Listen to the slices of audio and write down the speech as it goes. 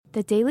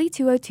The Daily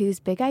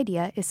 202's Big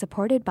Idea is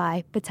supported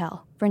by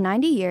Battelle. For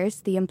 90 years,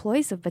 the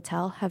employees of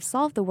Battelle have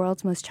solved the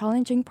world's most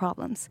challenging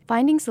problems,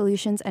 finding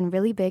solutions and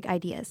really big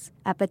ideas.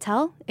 At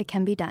Battelle, it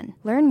can be done.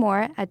 Learn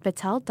more at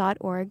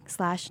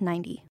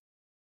battelle.org/90.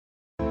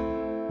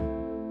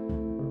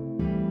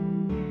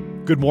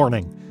 Good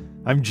morning.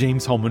 I'm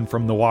James Holman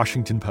from The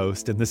Washington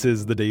Post, and this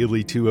is the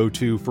Daily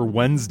 202 for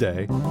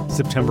Wednesday,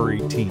 September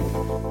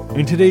 18th.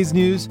 In today's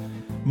news,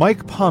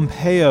 Mike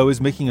Pompeo is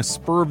making a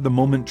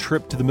spur-of-the-moment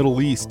trip to the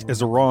Middle East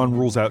as Iran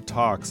rules out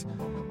talks.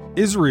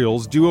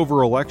 Israel's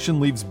do-over election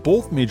leaves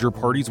both major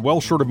parties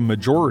well short of a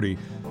majority,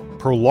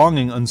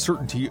 prolonging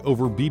uncertainty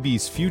over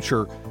Bibi's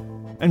future.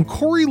 And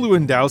Corey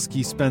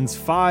Lewandowski spends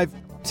 5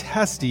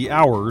 testy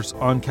hours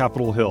on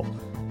Capitol Hill.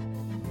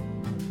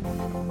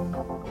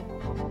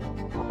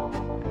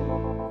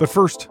 But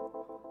first,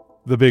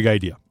 the big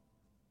idea.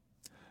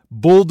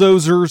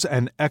 Bulldozers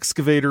and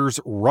excavators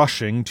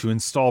rushing to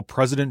install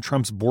President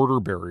Trump's border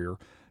barrier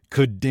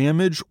could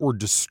damage or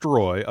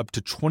destroy up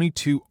to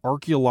 22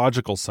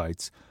 archaeological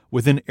sites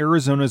within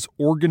Arizona's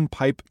Organ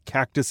Pipe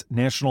Cactus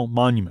National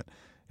Monument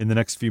in the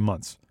next few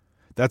months.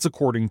 That's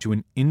according to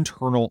an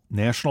internal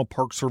National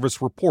Park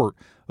Service report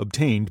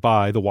obtained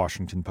by The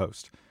Washington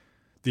Post.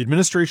 The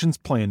administration's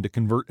plan to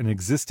convert an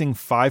existing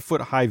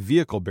 5-foot-high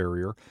vehicle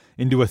barrier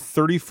into a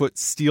 30-foot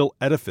steel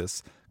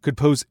edifice could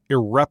pose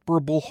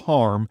irreparable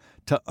harm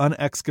to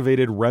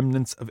unexcavated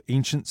remnants of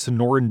ancient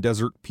Sonoran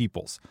Desert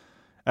peoples.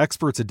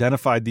 Experts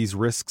identified these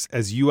risks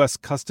as U.S.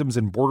 Customs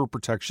and Border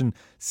Protection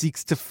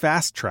seeks to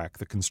fast-track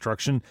the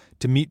construction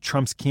to meet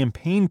Trump's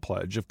campaign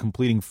pledge of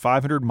completing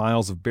 500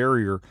 miles of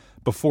barrier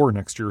before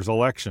next year's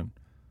election.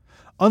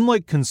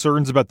 Unlike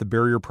concerns about the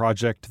barrier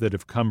project that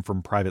have come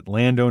from private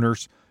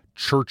landowners,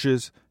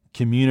 churches,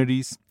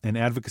 communities, and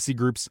advocacy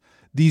groups,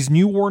 these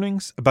new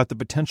warnings about the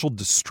potential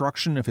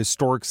destruction of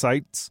historic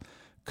sites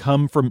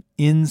come from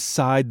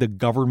inside the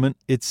government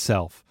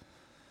itself.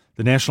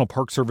 The National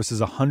Park Service's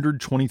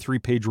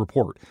 123-page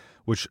report,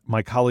 which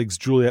my colleagues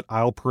Juliet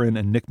Eilperin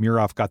and Nick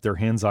Miroff got their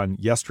hands on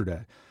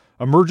yesterday,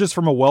 emerges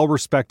from a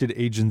well-respected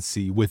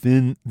agency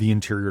within the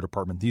Interior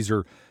Department. These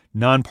are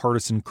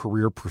nonpartisan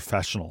career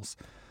professionals.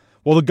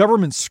 While the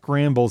government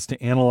scrambles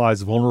to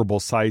analyze vulnerable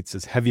sites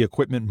as heavy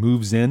equipment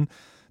moves in,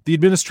 the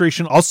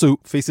administration also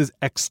faces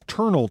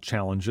external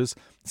challenges,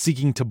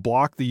 seeking to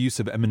block the use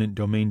of eminent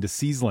domain to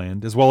seize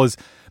land, as well as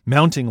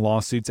mounting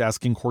lawsuits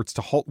asking courts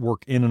to halt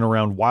work in and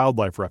around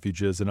wildlife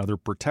refuges and other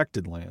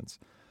protected lands.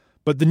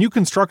 But the new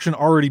construction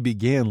already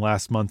began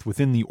last month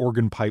within the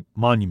Organ Pipe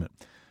Monument,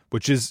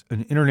 which is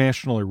an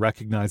internationally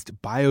recognized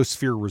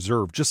biosphere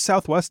reserve just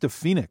southwest of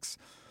Phoenix.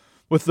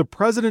 With the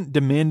president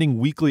demanding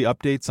weekly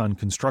updates on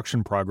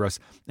construction progress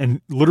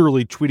and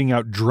literally tweeting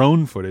out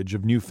drone footage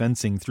of new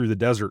fencing through the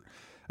desert,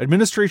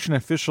 administration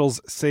officials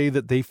say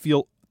that they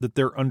feel that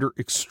they're under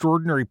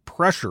extraordinary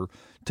pressure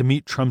to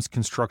meet Trump's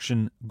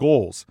construction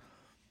goals.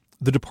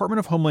 The Department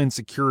of Homeland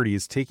Security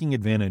is taking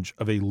advantage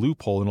of a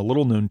loophole in a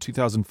little-known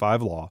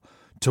 2005 law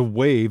to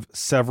waive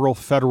several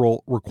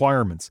federal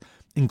requirements,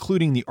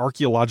 including the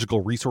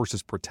Archaeological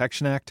Resources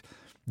Protection Act,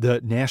 the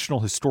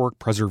National Historic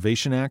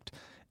Preservation Act,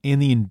 and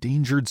the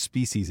Endangered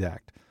Species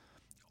Act.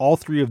 All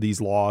 3 of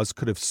these laws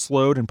could have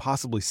slowed and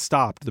possibly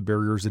stopped the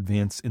barrier's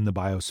advance in the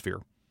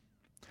biosphere.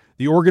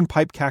 The Organ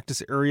Pipe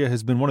Cactus area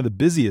has been one of the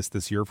busiest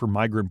this year for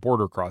migrant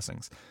border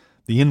crossings.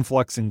 The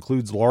influx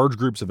includes large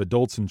groups of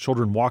adults and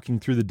children walking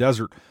through the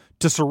desert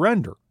to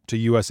surrender to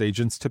U.S.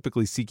 agents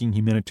typically seeking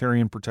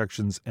humanitarian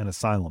protections and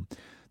asylum.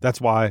 That's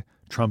why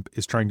Trump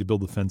is trying to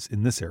build a fence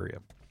in this area.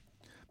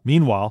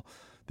 Meanwhile,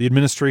 the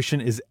administration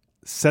is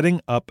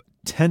setting up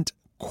tent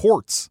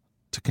courts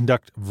to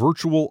conduct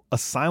virtual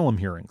asylum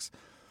hearings.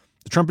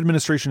 The Trump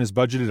administration has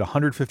budgeted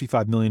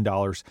 $155 million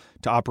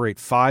to operate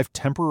 5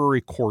 temporary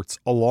courts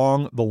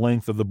along the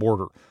length of the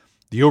border.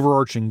 The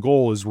overarching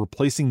goal is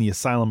replacing the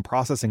asylum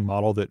processing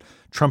model that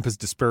Trump has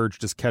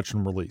disparaged as catch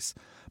and release.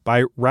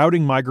 By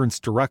routing migrants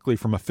directly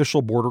from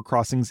official border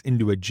crossings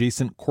into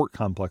adjacent court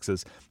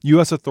complexes,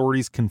 U.S.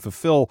 authorities can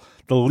fulfill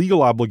the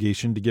legal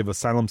obligation to give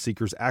asylum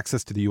seekers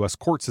access to the U.S.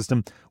 court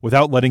system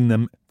without letting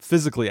them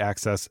physically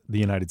access the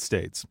United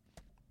States.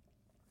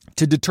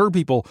 To deter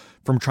people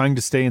from trying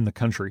to stay in the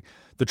country,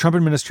 the Trump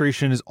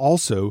administration is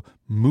also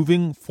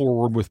moving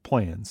forward with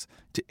plans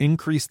to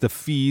increase the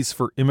fees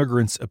for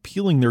immigrants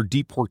appealing their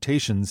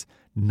deportations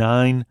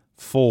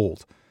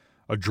 9-fold.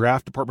 A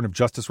draft Department of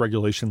Justice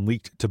regulation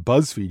leaked to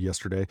BuzzFeed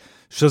yesterday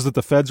shows that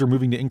the feds are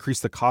moving to increase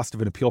the cost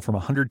of an appeal from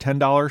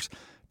 $110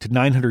 to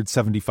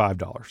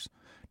 $975.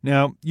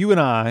 Now, you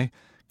and I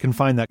can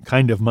find that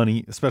kind of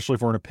money, especially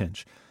if we're in a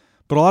pinch.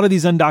 But a lot of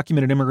these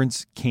undocumented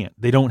immigrants can't.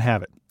 They don't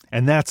have it.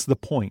 And that's the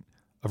point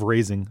of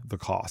raising the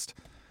cost.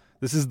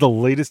 This is the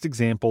latest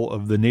example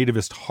of the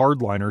nativist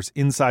hardliners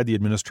inside the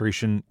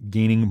administration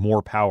gaining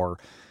more power,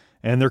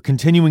 and they're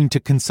continuing to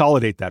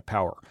consolidate that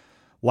power.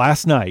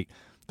 Last night,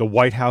 the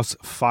White House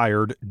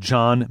fired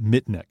John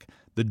Mitnick,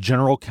 the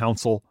general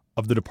counsel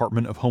of the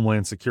Department of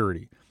Homeland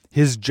Security.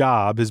 His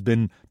job has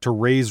been to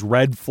raise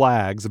red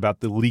flags about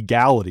the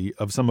legality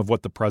of some of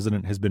what the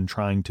president has been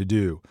trying to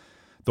do.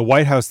 The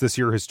White House this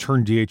year has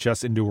turned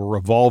DHS into a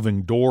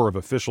revolving door of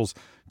officials,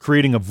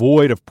 creating a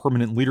void of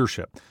permanent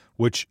leadership,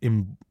 which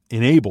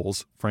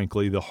enables,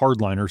 frankly, the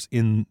hardliners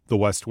in the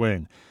West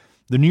Wing.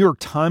 The New York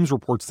Times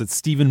reports that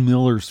Stephen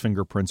Miller's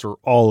fingerprints are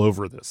all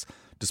over this,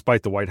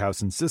 despite the White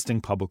House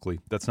insisting publicly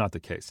that's not the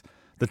case.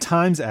 The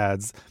Times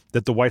adds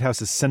that the White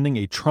House is sending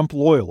a Trump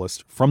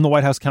loyalist from the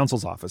White House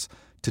counsel's office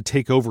to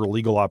take over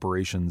legal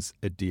operations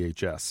at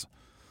DHS.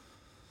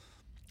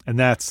 And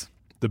that's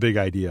the big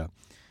idea.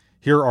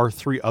 Here are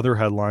 3 other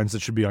headlines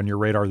that should be on your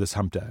radar this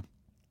hump day.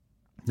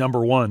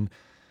 Number 1,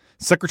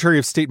 Secretary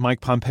of State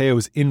Mike Pompeo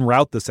is en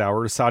route this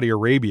hour to Saudi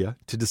Arabia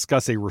to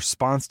discuss a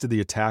response to the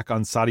attack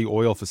on Saudi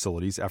oil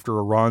facilities after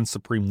Iran's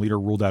supreme leader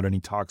ruled out any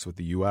talks with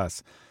the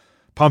U.S.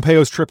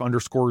 Pompeo's trip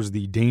underscores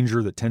the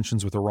danger that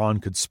tensions with Iran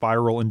could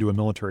spiral into a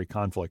military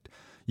conflict.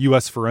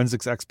 U.S.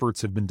 forensics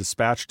experts have been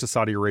dispatched to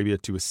Saudi Arabia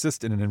to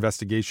assist in an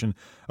investigation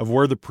of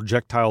where the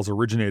projectiles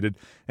originated,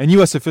 and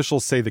U.S.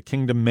 officials say the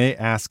kingdom may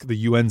ask the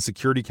UN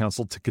Security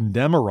Council to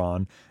condemn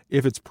Iran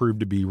if it's proved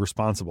to be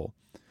responsible.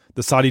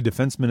 The Saudi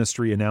Defense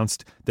Ministry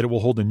announced that it will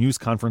hold a news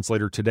conference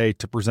later today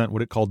to present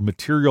what it called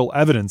material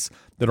evidence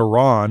that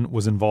Iran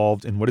was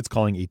involved in what it's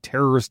calling a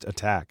terrorist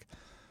attack.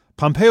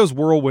 Pompeo's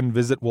whirlwind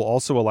visit will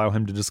also allow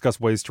him to discuss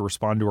ways to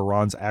respond to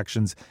Iran's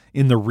actions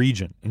in the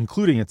region,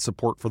 including its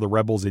support for the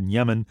rebels in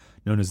Yemen,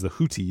 known as the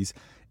Houthis,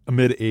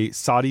 amid a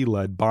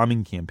Saudi-led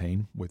bombing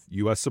campaign with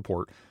U.S.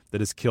 support that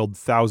has killed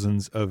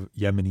thousands of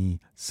Yemeni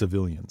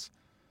civilians.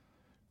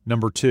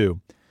 Number 2,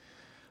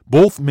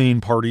 both main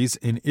parties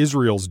in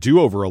Israel's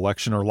do-over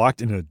election are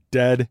locked in a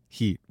dead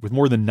heat, with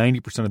more than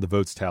 90% of the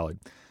votes tallied.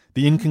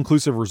 The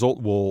inconclusive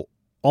result will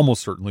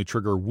almost certainly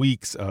trigger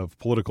weeks of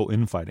political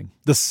infighting,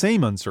 the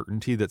same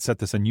uncertainty that set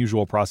this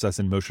unusual process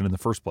in motion in the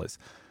first place.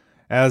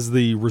 As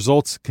the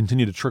results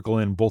continue to trickle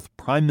in, both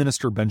Prime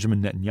Minister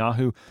Benjamin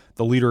Netanyahu,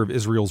 the leader of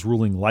Israel's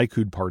ruling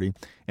Likud party,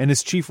 and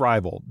his chief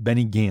rival,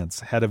 Benny Gantz,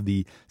 head of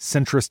the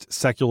centrist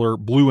secular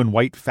blue and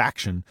white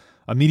faction,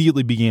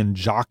 immediately began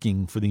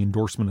jockeying for the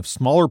endorsement of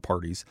smaller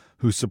parties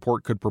whose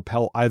support could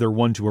propel either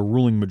one to a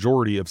ruling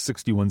majority of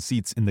 61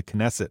 seats in the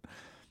Knesset.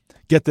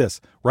 Get this,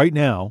 right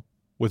now,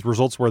 with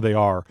results where they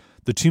are,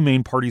 the 2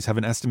 main parties have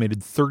an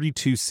estimated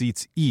 32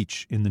 seats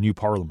each in the new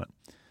parliament.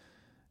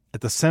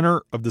 At the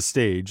center of the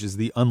stage is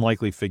the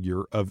unlikely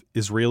figure of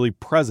Israeli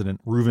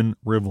President Reuven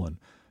Rivlin,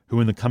 who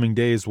in the coming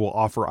days will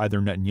offer either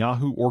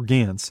Netanyahu or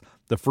Gantz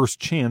the first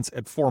chance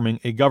at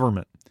forming a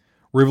government.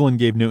 Rivlin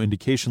gave no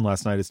indication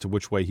last night as to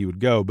which way he would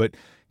go, but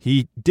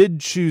he did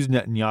choose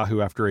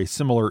Netanyahu after a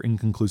similar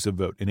inconclusive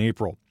vote in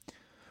April.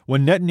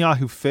 When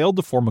Netanyahu failed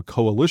to form a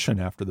coalition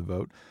after the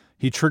vote,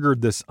 he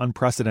triggered this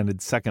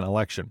unprecedented second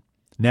election.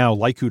 Now,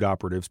 Likud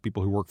operatives,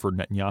 people who work for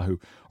Netanyahu,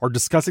 are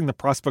discussing the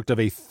prospect of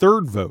a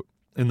third vote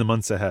in the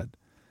months ahead.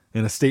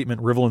 In a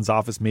statement, Rivlin's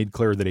office made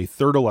clear that a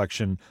third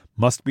election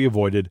must be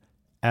avoided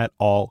at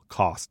all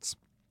costs.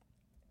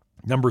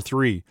 Number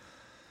 3,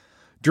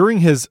 during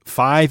his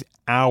 5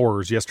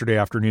 hours yesterday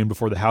afternoon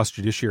before the House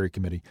Judiciary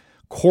Committee,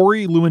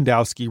 Corey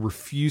Lewandowski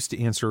refused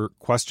to answer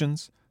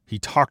questions. He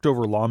talked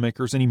over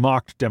lawmakers and he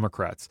mocked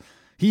Democrats.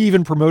 He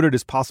even promoted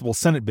his possible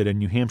Senate bid in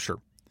New Hampshire.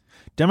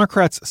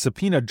 Democrats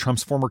subpoenaed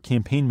Trump's former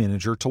campaign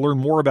manager to learn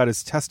more about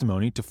his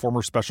testimony to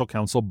former special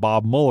counsel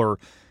Bob Mueller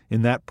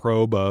in that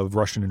probe of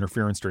Russian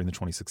interference during the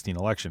 2016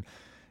 election.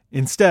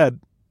 Instead,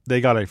 they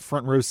got a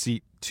front row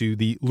seat to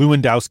the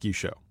Lewandowski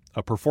Show,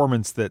 a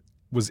performance that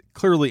was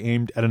clearly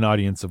aimed at an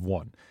audience of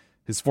one,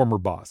 his former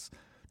boss.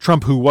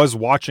 Trump, who was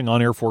watching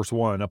on Air Force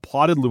One,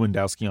 applauded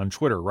Lewandowski on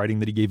Twitter, writing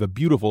that he gave a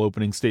beautiful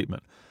opening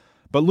statement.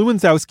 But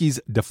Lewandowski's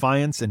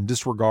defiance and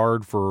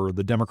disregard for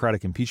the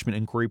Democratic impeachment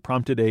inquiry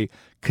prompted a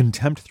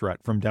contempt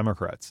threat from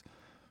Democrats.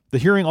 The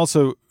hearing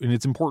also, and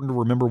it's important to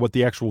remember what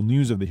the actual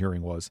news of the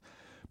hearing was,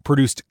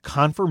 produced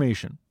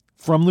confirmation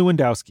from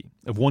Lewandowski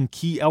of one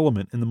key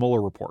element in the Mueller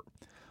report.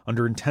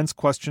 Under intense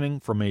questioning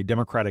from a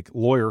Democratic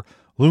lawyer,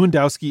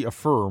 Lewandowski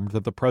affirmed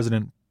that the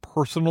president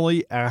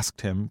personally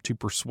asked him to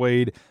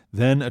persuade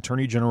then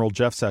Attorney General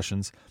Jeff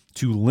Sessions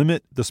to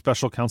limit the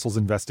special counsel's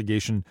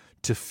investigation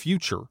to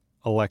future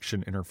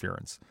election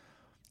interference.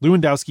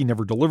 Lewandowski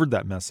never delivered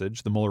that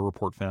message, the Mueller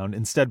report found,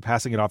 instead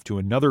passing it off to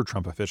another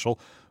Trump official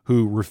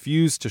who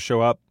refused to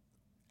show up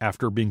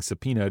after being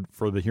subpoenaed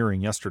for the hearing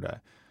yesterday.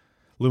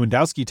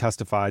 Lewandowski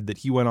testified that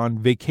he went on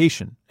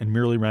vacation and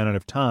merely ran out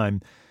of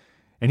time,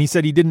 and he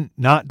said he didn't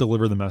not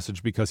deliver the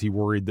message because he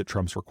worried that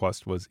Trump's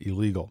request was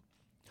illegal.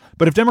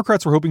 But if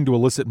Democrats were hoping to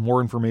elicit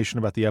more information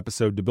about the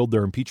episode to build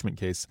their impeachment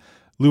case,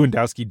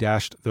 Lewandowski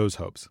dashed those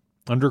hopes.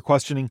 Under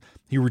questioning,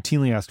 he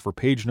routinely asked for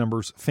page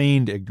numbers,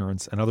 feigned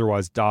ignorance, and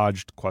otherwise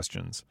dodged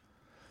questions.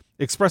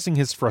 Expressing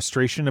his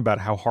frustration about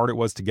how hard it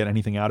was to get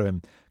anything out of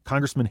him,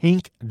 Congressman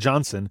Hank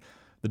Johnson,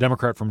 the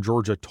Democrat from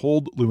Georgia,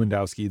 told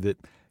Lewandowski that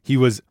he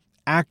was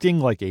acting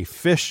like a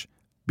fish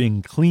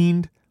being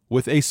cleaned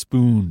with a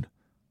spoon.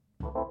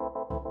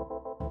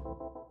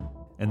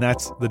 And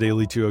that's the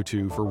Daily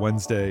 202 for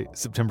Wednesday,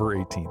 September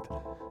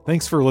 18th.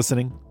 Thanks for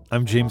listening.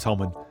 I'm James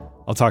Hellman.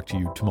 I'll talk to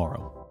you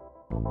tomorrow.